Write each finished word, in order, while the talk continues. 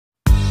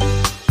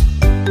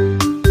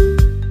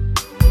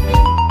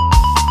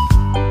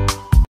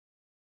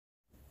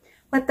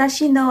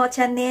Watashi no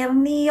channel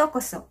ni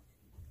yokoso.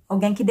 O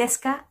genki desu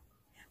ka?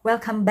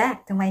 Welcome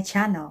back to my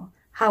channel.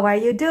 How are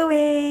you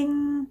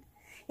doing?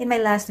 In my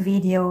last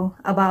video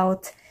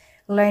about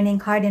learning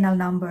cardinal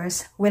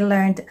numbers, we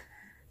learned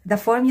the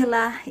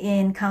formula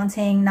in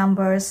counting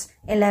numbers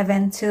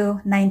 11 to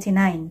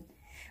 99.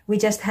 We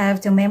just have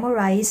to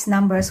memorize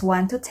numbers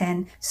 1 to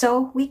 10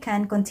 so we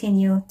can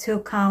continue to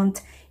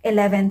count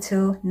 11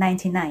 to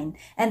 99.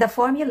 And the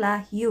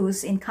formula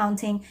used in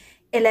counting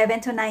 11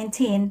 to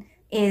 19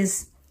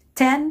 is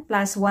 10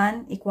 plus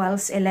 1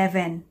 equals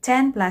 11,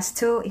 10 plus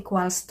 2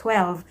 equals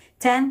 12,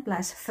 10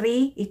 plus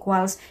 3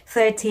 equals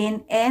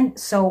 13, and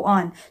so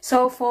on.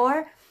 So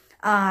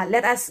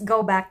let us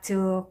go back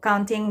to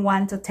counting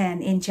 1 to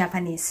 10 in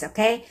Japanese,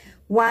 okay?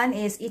 1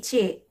 is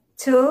ichi,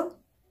 2,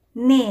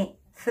 ni,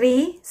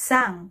 3,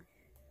 sang,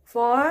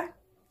 4,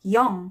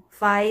 yong,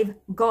 5,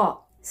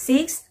 go,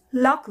 6,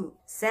 roku,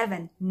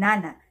 7,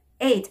 nana,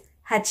 8,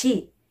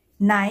 hachi,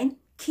 9,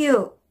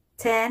 kyu,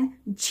 10,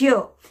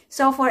 ju.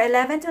 So for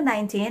 11 to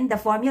 19, the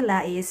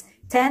formula is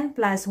 10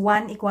 plus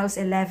 1 equals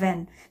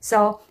 11.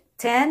 So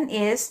 10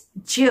 is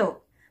ju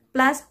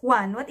plus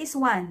 1. What is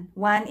 1?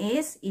 1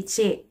 is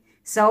ichi.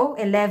 So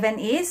 11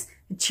 is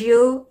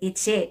ju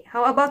ichi.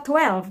 How about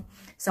 12?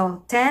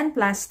 So 10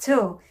 plus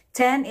 2.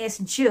 10 is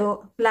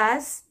ju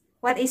plus,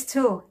 what is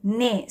 2?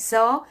 Ni.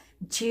 So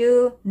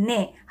ju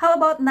ni. How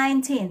about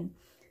 19?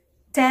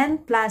 10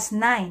 plus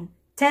 9.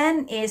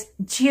 10 is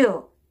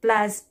ju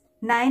plus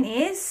 9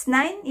 is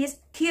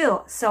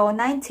q. So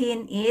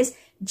 19 is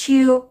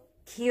ju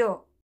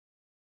q.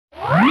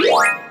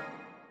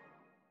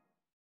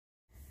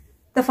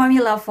 The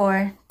formula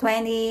for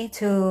 20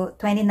 to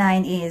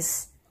 29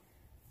 is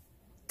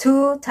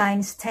 2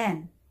 times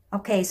 10.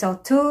 Okay, so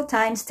 2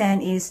 times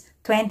 10 is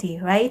 20,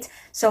 right?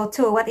 So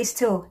 2, what is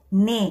 2?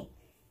 Ni.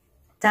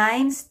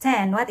 Times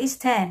 10, what is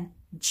 10?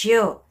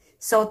 Ju.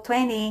 So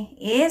 20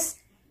 is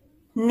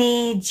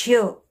ni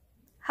ju.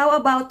 How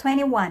about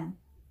 21?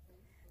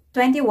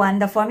 21,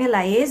 the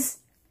formula is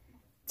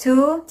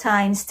 2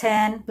 times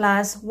 10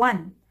 plus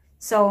 1.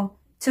 So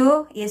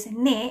 2 is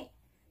ni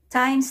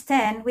times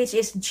 10, which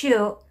is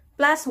ju,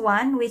 plus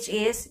 1, which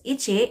is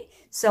ichi.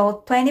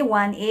 So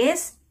 21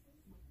 is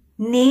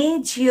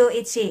ni ju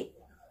ichi.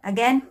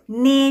 Again,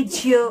 ni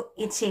ju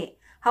ichi.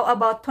 How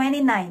about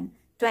 29?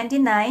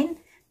 29,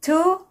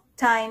 2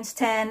 times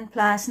 10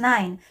 plus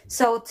 9.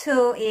 So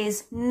 2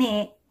 is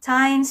ni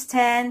times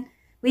 10,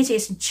 which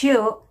is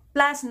ju,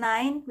 plus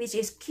 9, which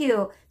is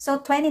q. So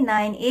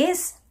 29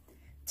 is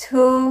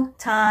 2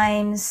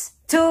 times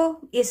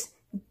 2 is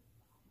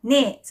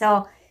ni.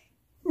 So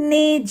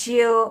ni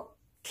ju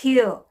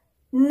q.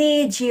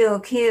 Ni ju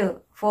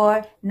q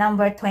for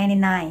number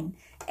 29.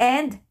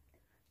 And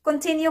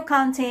continue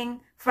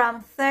counting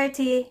from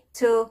 30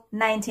 to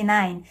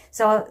 99.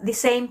 So the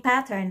same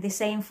pattern, the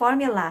same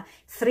formula.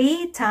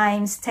 3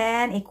 times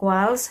 10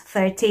 equals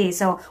 30.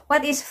 So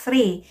what is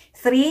 3?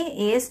 3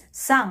 is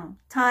sang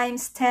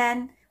times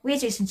 10,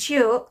 which is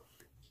ju,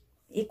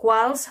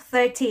 equals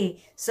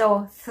 30.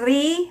 So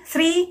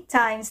 3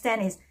 times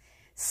 10 is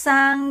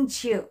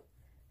sangju.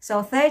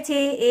 So 30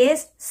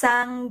 is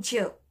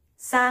sangju.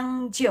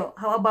 Sangju.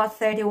 How about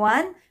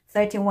 31?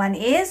 31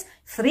 is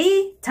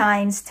 3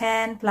 times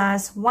 10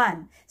 plus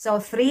 1. So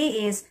 3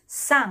 is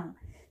sang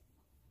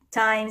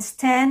times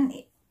 10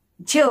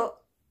 ju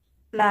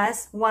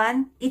plus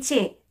 1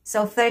 ichi.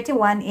 So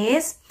 31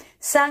 is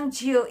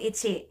sangju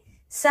ichi.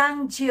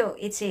 Sangju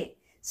ichi.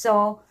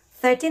 So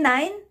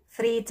 39,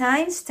 3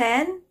 times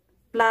 10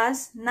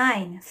 plus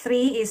 9.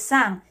 3 is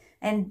sang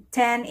and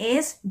 10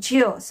 is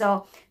ju.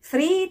 So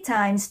 3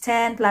 times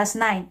 10 plus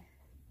 9.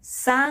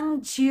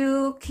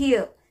 Sangju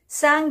q.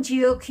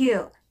 Sangju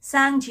q.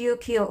 Sangju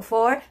q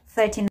for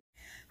 39.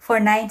 For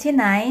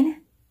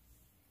 99,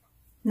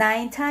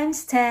 9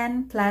 times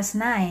 10 plus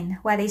 9.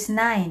 What is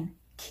 9?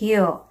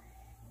 Q.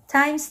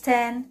 Times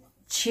 10,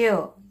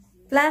 ju.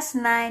 Plus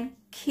 9,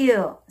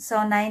 q.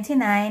 So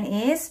 99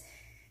 is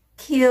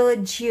q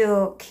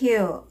ju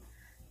q.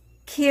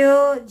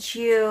 Q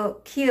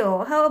ju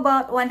q. How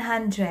about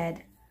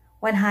 100?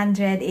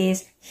 100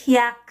 is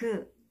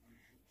hyaku.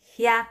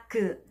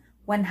 Hyaku.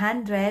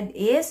 100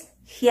 is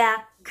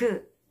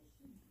hyaku.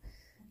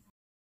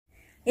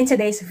 In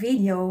today's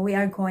video, we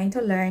are going to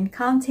learn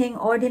counting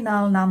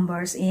ordinal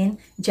numbers in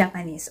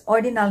Japanese.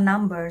 Ordinal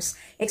numbers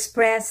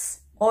express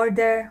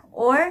order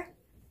or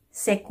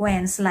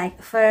sequence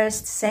like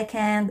first,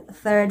 second,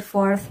 third,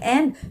 fourth,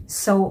 and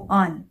so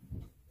on.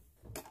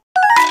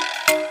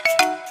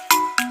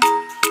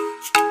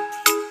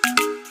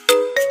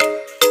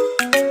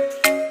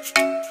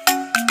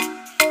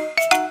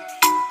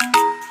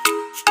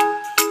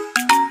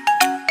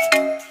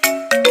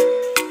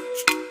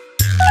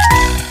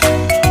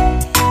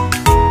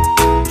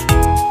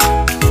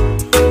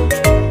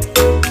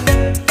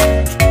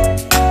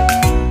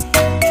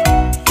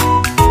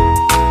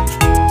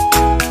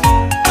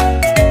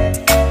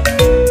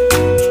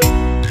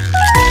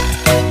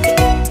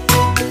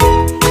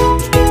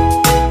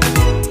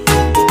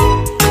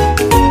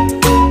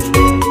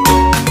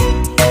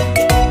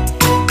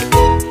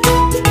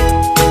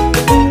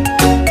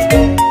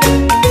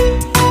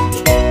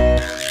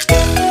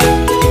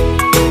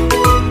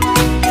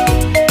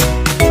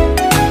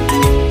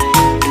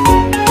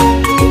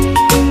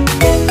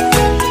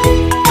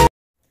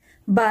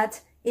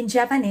 But in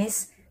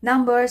Japanese,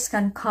 numbers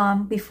can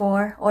come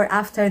before or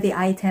after the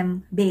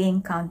item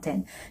being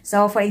counted.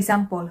 So for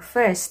example,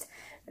 first,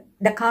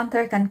 the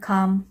counter can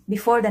come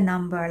before the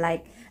number.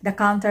 Like the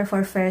counter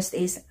for first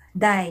is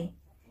dai,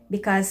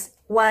 because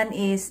 1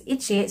 is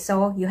ichi,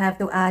 so you have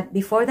to add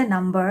before the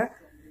number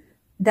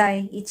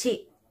dai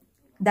ichi,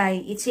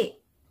 dai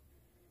ichi.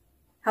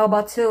 How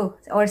about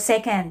 2 or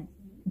second?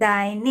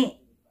 Dai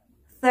ni.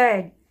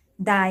 Third,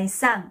 dai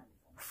san.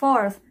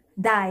 Fourth,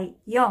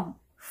 dai yon.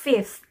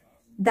 Fifth,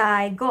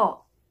 dai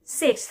go.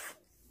 Sixth,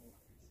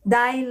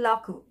 dai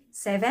roku.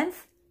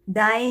 Seventh,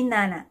 dai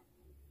nana.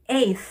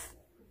 Eighth,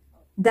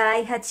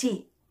 dai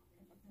hachi.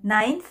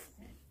 Ninth,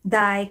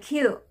 dai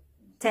kyu.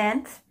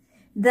 10th,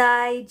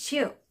 dai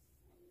chu.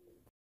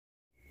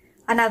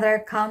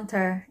 Another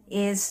counter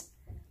is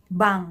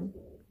bang.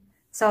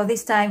 So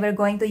this time we're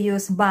going to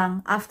use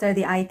bang after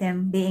the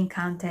item being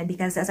counted,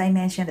 because as I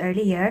mentioned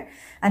earlier,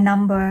 a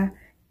number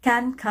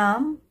can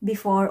come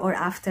before or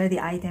after the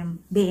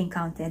item being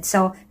counted.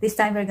 So this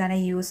time we're gonna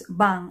use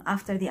bang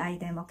after the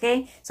item,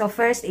 okay? So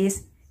first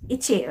is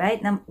ichi,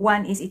 right?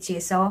 1 is ichi,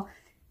 so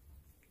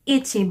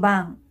ichi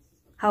bang.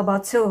 How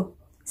about 2?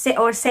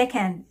 Or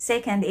second.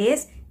 Second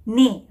is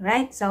ni,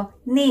 right? So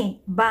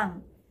ni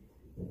bang.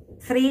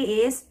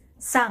 3 is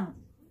sang.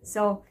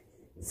 So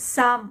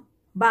sam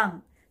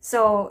bang.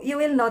 So you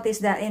will notice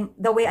that in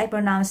the way I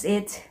pronounce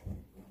it,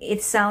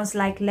 it sounds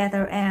like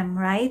letter M,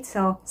 right?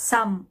 So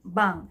sam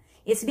bang.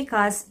 It's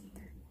because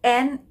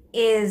N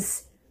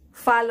is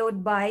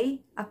followed by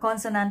a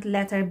consonant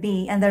letter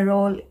B, and the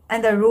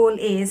rule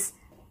is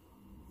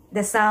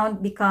the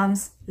sound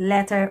becomes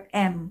letter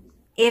M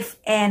if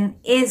N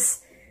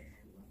is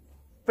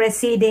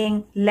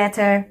preceding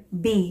letter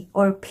B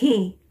or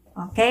P.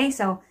 Okay,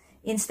 so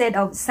instead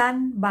of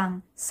san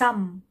bang,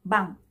 sam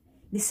bang.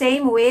 The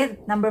same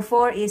with number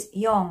 4 is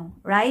yong,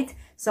 right?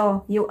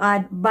 So you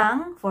add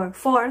bang for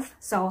fourth,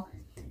 so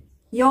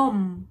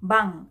yom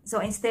bang. So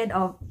instead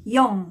of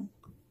yong,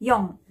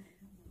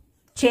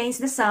 change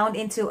the sound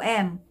into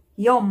M,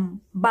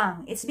 yom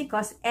bang. It's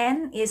because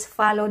N is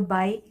followed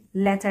by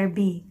letter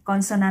B,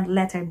 consonant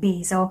letter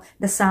B. So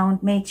the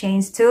sound may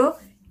change to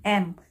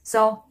M.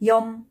 So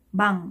yom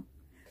bang.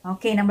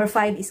 Okay, number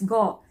 5 is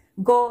go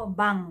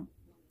bang.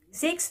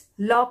 6,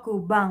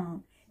 loku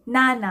bang.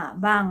 Nana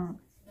bang.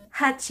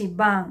 Hachi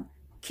bang,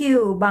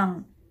 kyu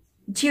bang,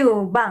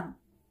 ju bang.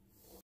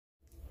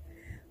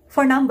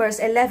 For numbers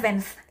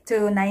 11th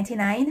to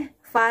 99,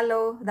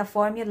 follow the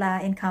formula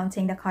in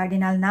counting the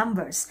cardinal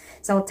numbers.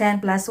 So 10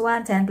 plus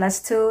 1, 10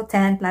 plus 2,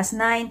 10 plus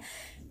 9,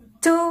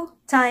 2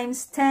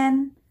 times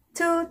 10,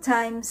 2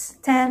 times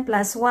 10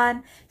 plus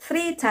 1,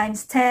 3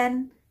 times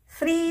 10,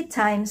 3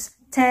 times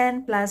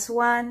 10 plus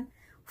 1,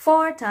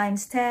 4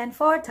 times 10,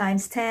 4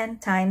 times 10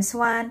 times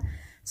 1.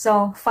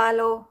 So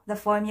follow the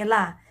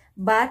formula.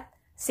 But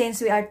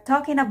since we are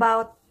talking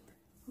about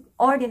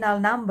ordinal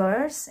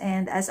numbers,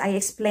 and as I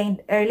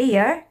explained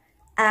earlier,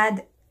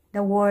 add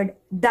the word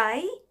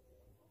dai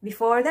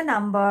before the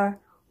number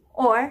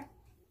or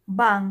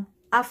bang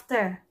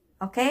after.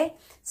 Okay,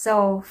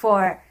 so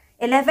for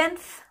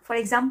 11th, for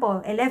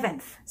example,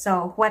 11th.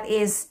 So what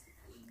is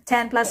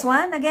 10 plus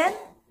 1 again?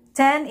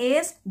 10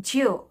 is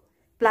ju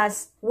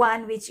plus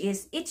 1, which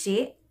is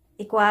ichi,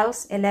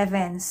 equals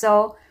 11.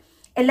 So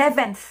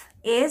 11th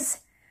is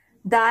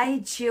dai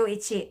ju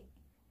ichi,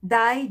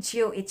 dai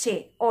ju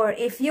ichi. Or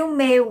if you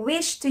may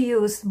wish to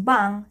use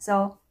bang,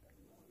 so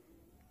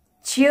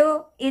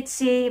ju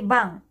ichi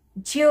bang,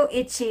 ju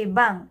ichi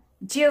bang,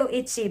 ju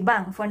ichi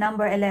bang for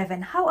number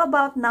 11. How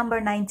about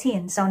number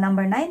 19? So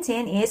number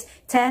 19 is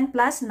 10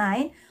 plus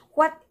 9.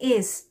 What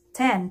is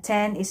 10?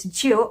 10 is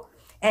ju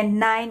and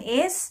 9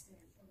 is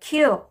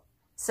q.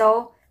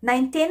 So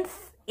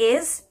 19th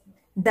is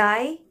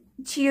dai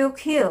ju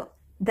q,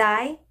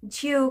 dai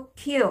ju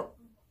q.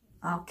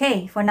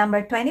 Okay, for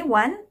number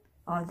 21,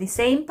 the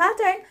same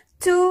pattern,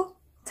 2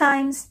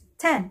 times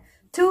 10.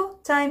 2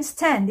 times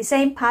 10, the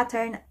same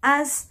pattern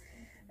as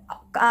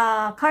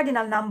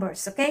cardinal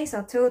numbers. Okay,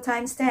 so 2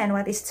 times 10,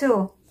 what is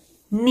 2?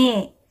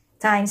 Ni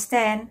times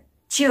 10,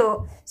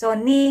 ju. So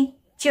ni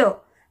ju.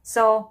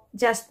 So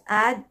just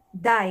add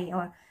dai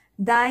or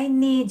dai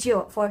ni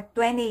ju for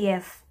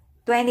 20th.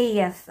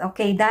 20th.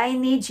 Okay, dai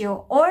ni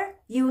ju, or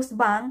use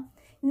bang,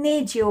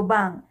 ni ju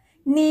bang,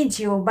 ni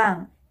ju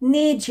bang,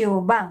 ni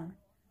ju bang.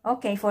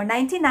 Okay, for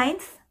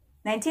 99th,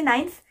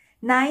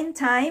 9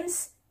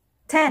 times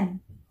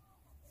 10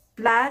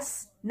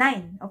 plus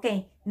 9.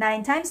 Okay,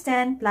 9 times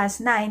 10 plus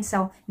 9.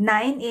 So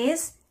 9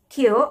 is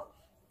q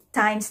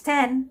times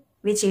 10,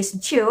 which is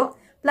ju,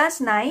 plus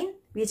 9,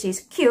 which is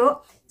q.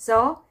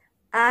 So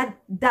add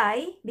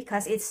dai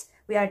because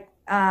we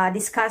are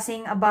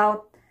discussing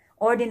about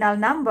ordinal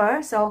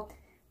number. So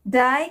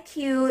dai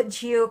q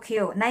ju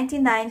q.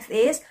 99th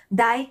is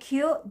dai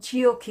q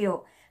ju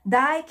q,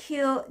 dai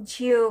q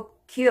ju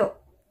q,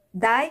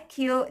 dai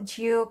q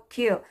ju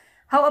q.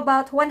 How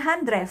about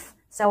 100th?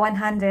 So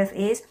 100th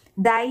is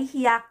dai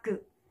hyaku,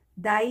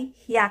 dai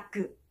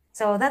hyaku. So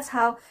So that's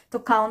how to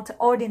count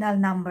ordinal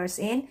numbers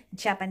in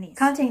Japanese.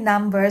 Counting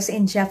numbers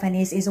in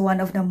Japanese is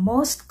one of the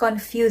most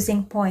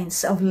confusing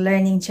points of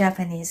learning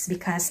Japanese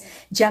because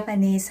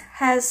Japanese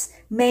has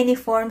many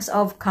forms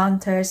of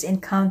counters in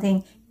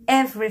counting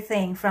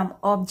everything from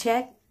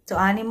object to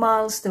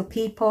animals to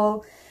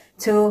people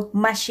to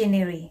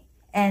machinery.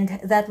 And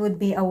that would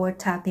be our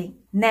topic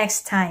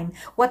next time.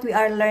 What we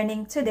are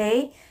learning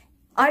today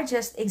are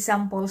just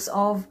examples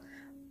of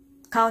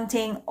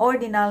counting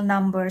ordinal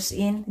numbers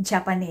in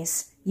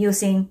Japanese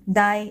using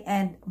dai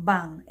and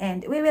bang.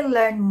 And we will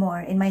learn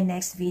more in my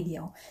next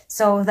video.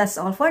 So that's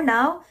all for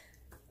now.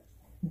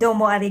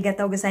 Domo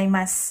arigatou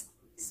gozaimasu.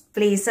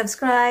 Please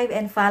subscribe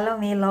and follow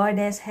me,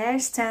 Lourdes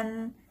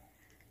Hairston.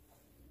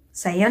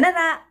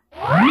 Sayonara!